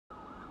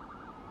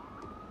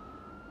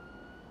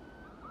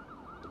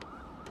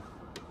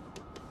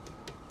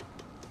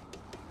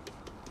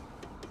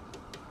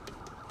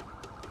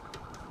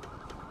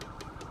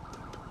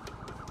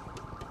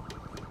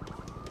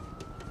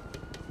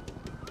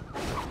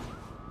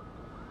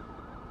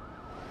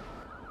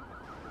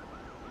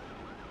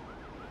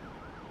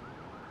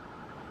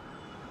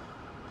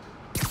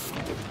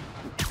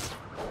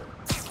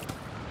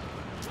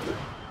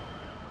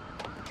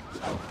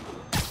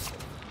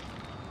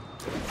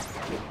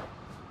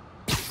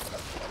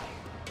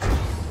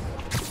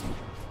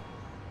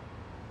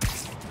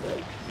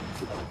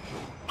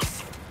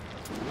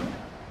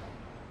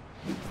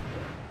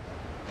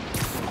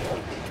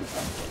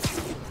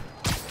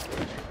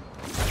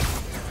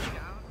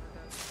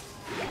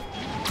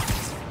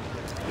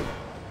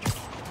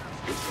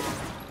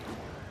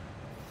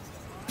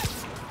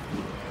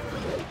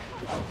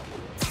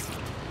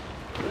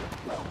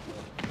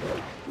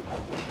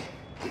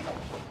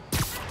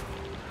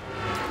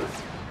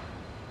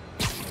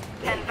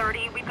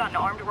10:30, we've got an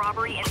armed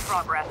robbery in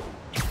progress.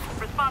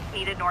 Response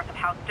needed north of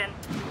Houston.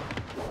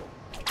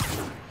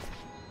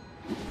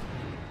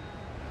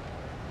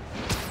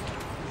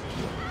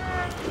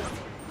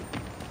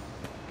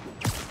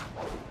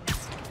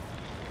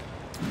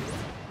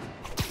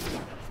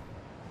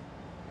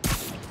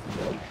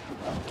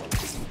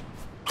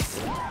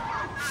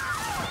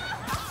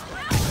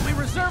 We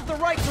reserve the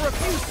right to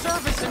refuse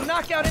service and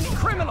knock out any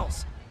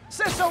criminals.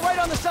 Says so right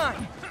on the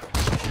sign.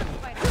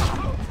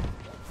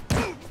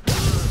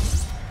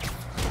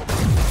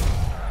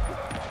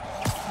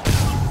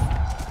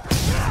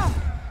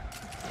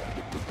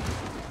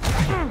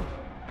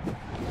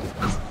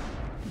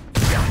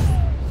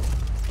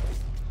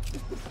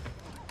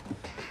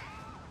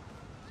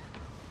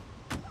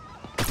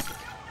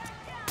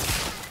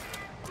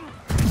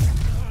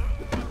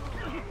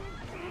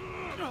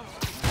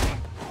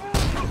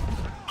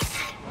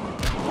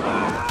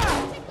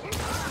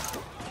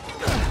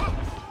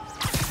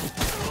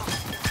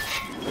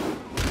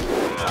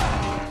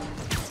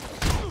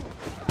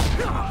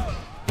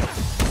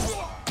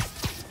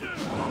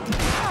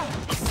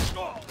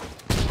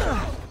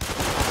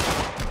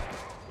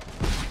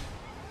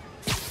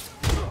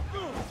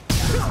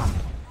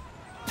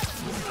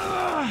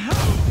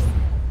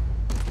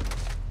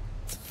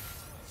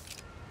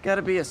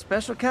 Gotta be a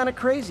special kind of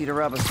crazy to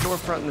rob a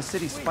storefront in the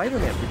city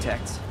Spider-Man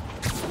protects.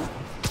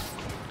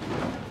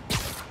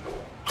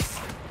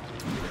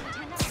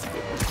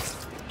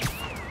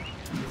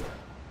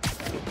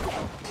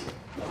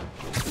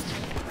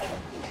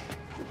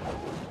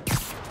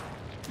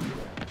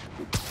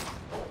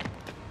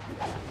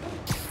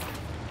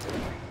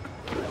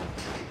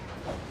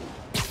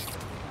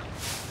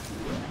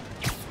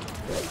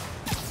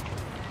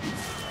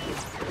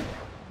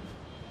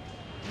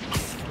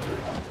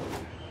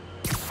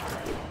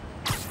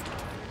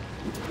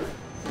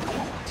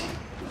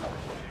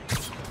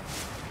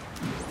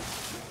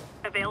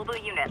 Available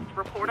units,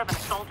 report of an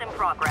assault in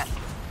progress.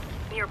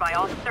 Nearby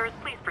officers,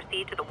 please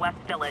proceed to the West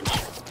Village.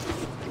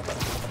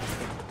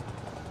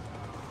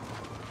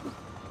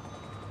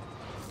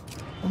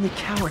 Only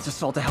cowards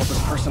assault a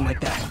helpless person like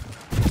that.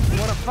 You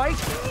wanna fight?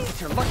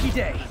 It's your lucky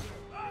day.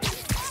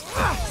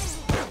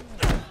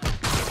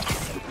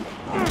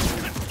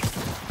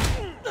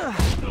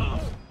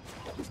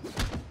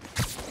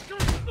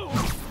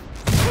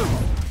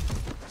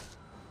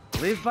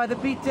 Live by the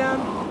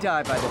beatdown,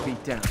 die by the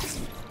beatdown.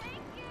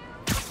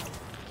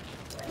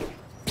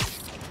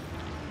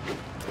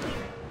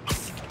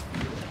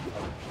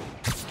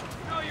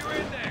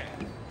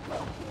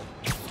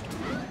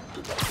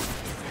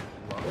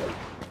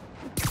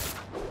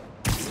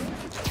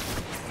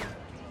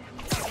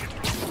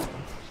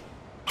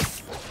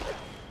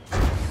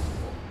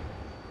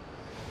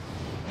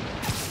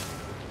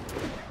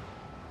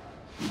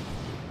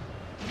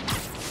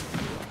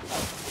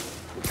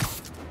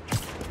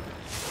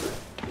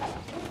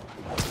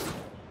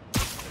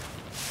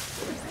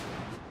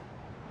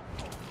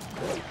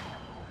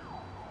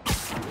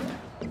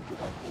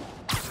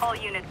 All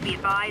units be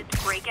advised,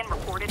 break-in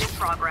reported in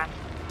progress.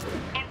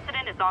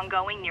 Incident is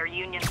ongoing near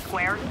Union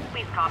Square.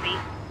 Please copy.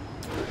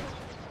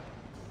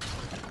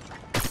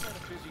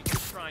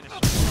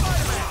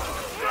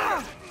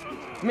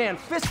 Man,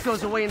 Fist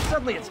goes away and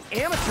suddenly it's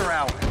amateur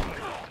hour.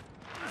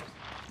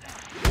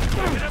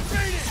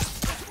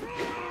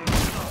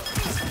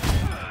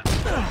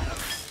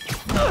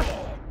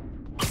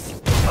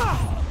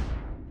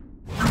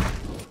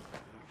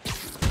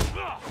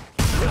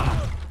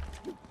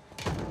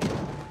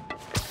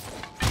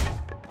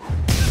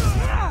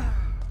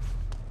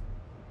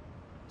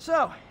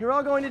 So, you're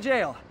all going to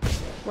jail,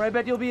 where I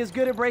bet you'll be as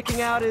good at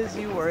breaking out as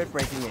you were at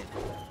breaking in.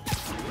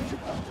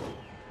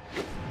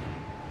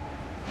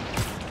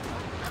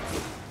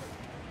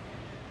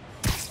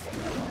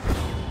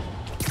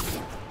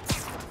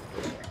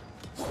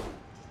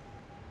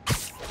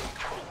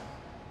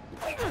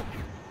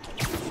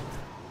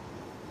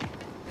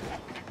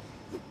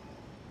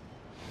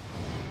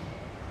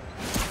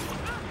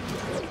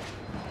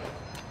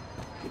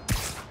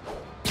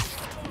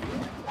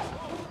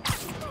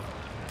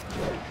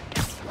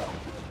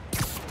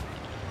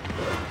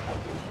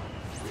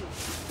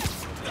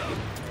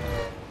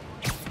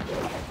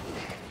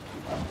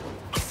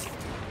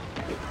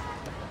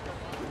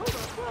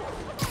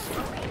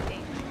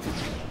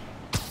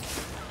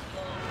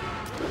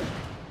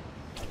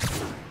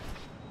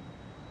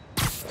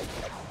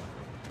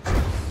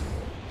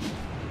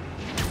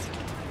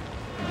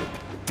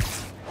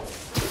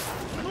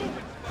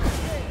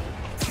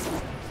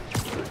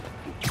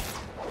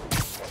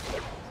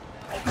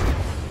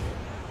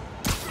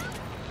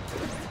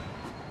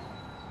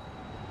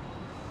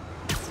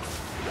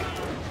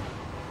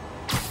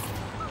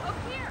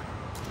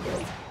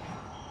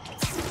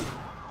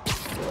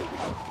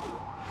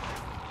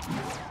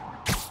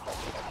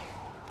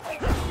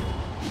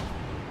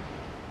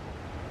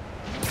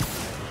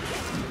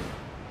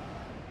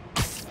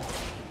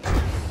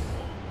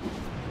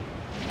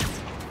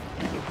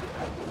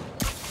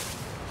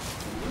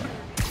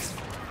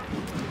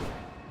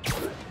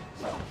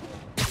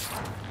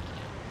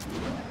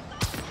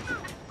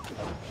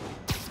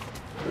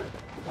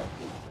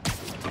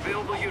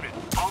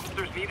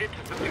 needed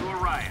to subdue a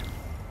riot.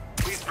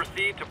 Please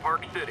proceed to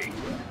Park City.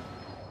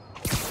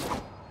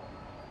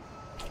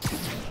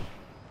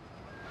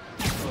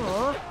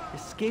 Aw,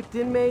 escaped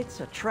inmates,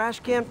 a trash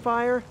can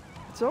fire.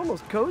 It's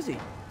almost cozy.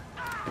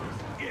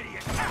 You're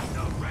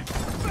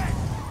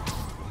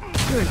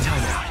in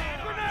timeout.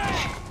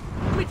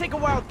 Let me take a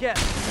wild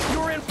guess. You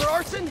were in for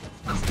arson?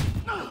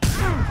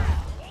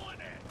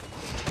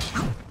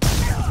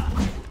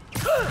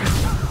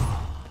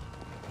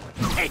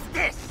 Take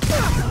this!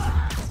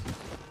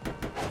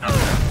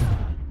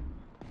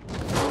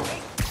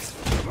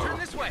 Turn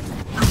this way.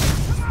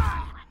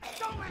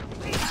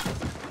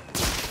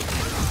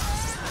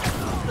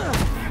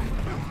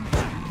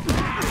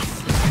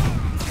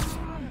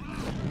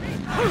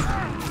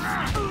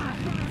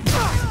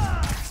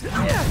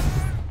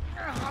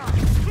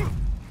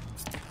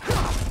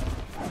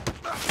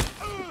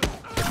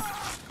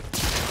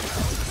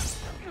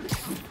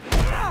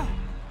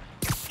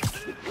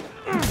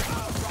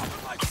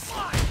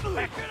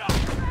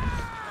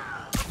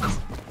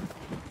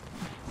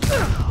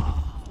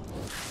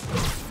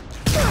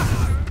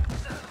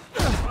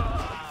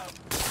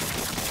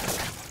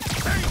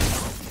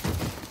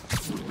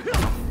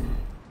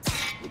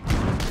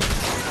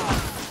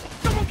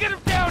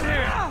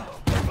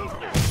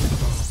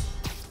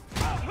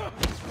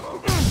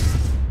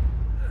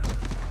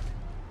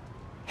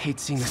 Hate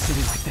seeing the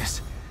city like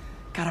this.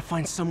 Gotta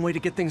find some way to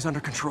get things under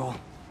control.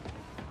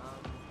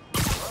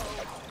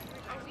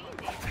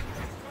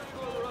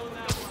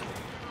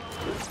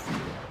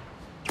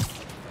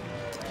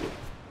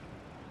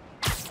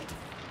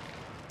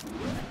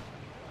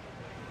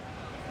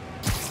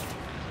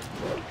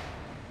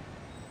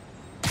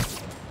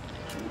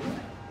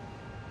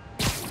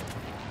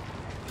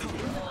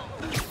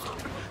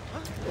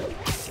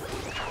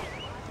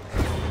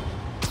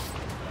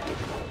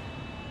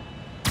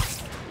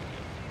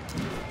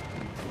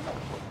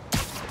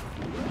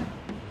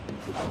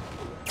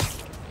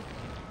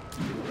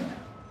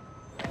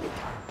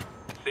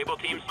 Sable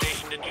team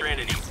stationed in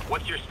Trinity.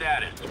 What's your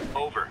status?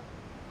 Over.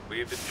 We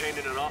have detained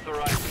an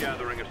unauthorized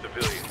gathering of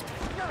civilians.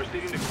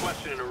 Proceeding to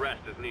question and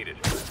arrest as needed.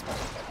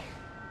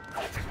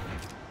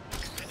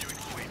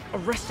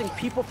 Arresting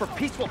people for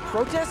peaceful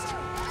protest?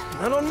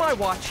 Not on my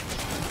watch.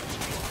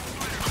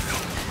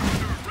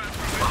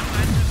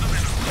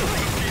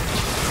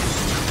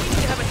 We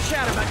need to have a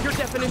chat about your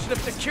definition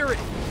of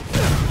security.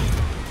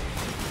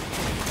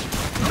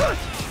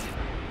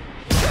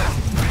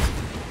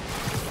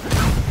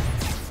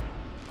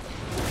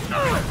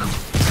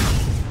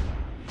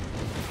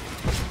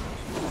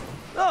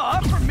 Oh,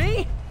 up for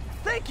me?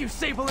 Thank you,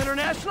 Sable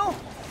International!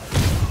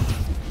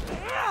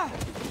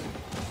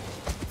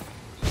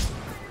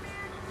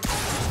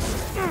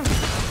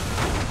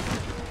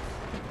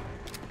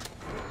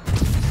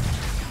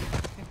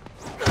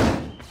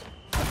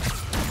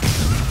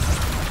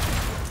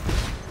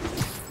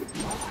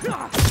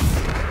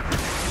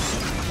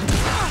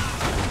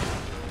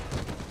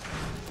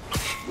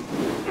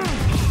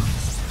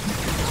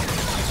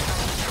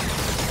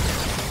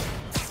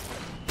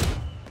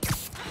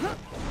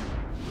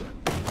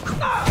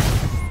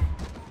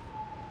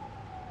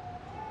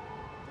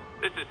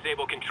 This is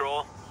Sable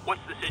Control.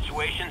 What's the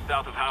situation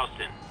south of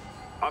Houston?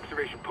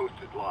 Observation post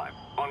is live.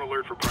 On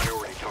alert for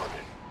priority target.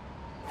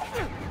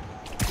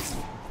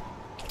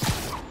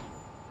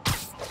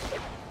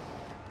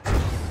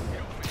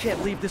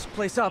 Can't leave this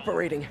place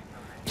operating.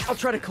 I'll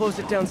try to close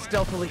it down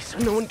stealthily so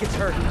no one gets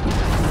hurt.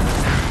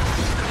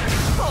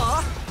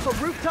 Aw, a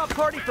rooftop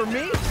party for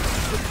me?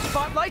 With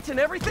spotlights and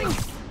everything?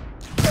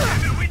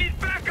 We need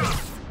backup!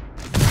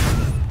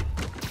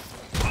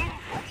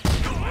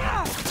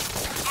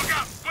 Look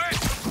out! Wait!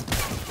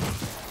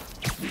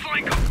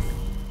 Flank him!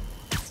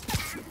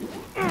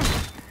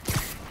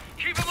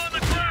 Keep him on the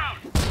ground!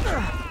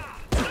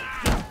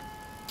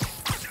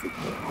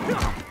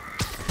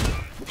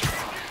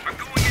 I'm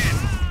going in!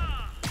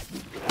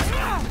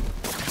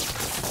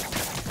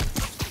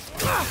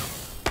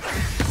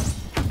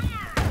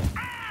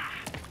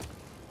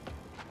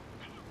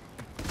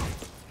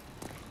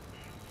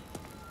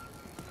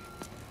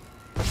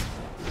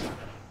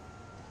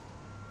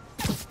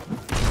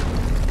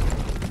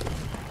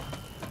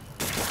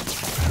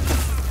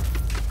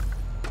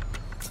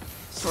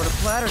 Sort of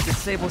flattered that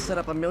Sable set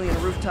up a million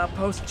rooftop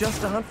posts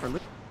just to hunt for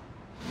loot.